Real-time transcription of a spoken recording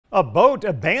A boat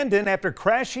abandoned after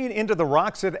crashing into the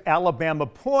rocks at Alabama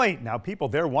Point. Now people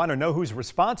there want to know who's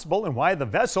responsible and why the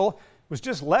vessel was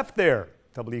just left there.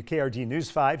 WKRG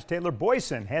News 5's Taylor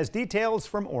Boyson has details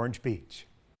from Orange Beach.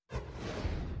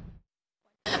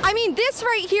 I mean, this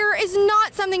right here is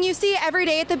not something you see every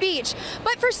day at the beach,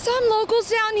 but for some locals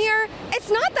down here, it's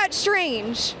not that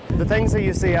strange. The things that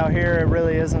you see out here, it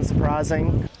really isn't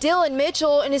surprising. Dylan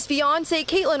Mitchell and his fiancee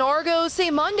Caitlin Argos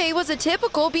say Monday was a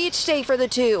typical beach day for the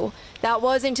two. That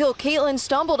was until Caitlin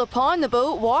stumbled upon the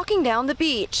boat walking down the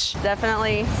beach.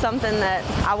 Definitely something that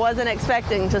I wasn't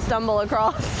expecting to stumble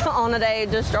across on a day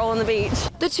just strolling the beach.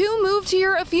 The two moved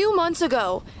here a few months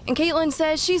ago, and Caitlin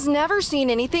says she's never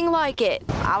seen anything like it.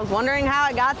 I was wondering how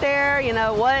it got there,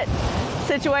 what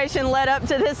situation led up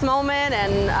to this moment,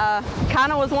 and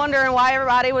kind of was wondering why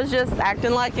everybody was just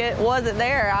acting like it wasn't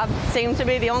there. I seemed to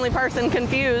be the only person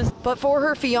confused. But for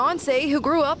her fiance, who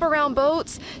grew up around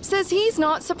boats, says he's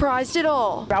not surprised at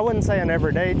all. I wouldn't say an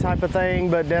everyday type of thing,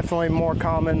 but definitely more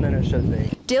common than it should be.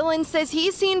 Dylan says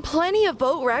he's seen plenty of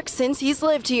boat wrecks since he's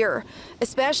lived here,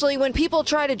 especially when people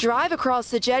try to drive across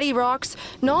the jetty rocks,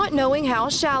 not knowing how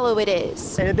shallow it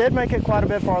is. It did make it quite a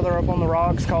bit farther up on the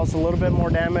rocks, caused a little bit more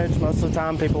damage. Most of the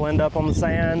time people end up on the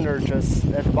sand or just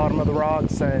at the bottom of the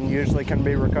rocks and usually can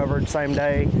be recovered same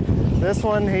day. This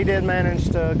one, he did manage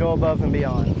to go above and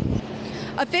beyond.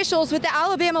 Officials with the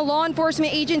Alabama Law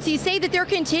Enforcement Agency say that they're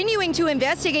continuing to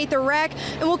investigate the wreck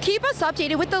and will keep us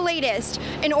updated with the latest.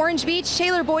 In Orange Beach,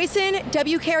 Taylor Boyson,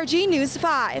 WKRG News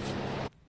 5.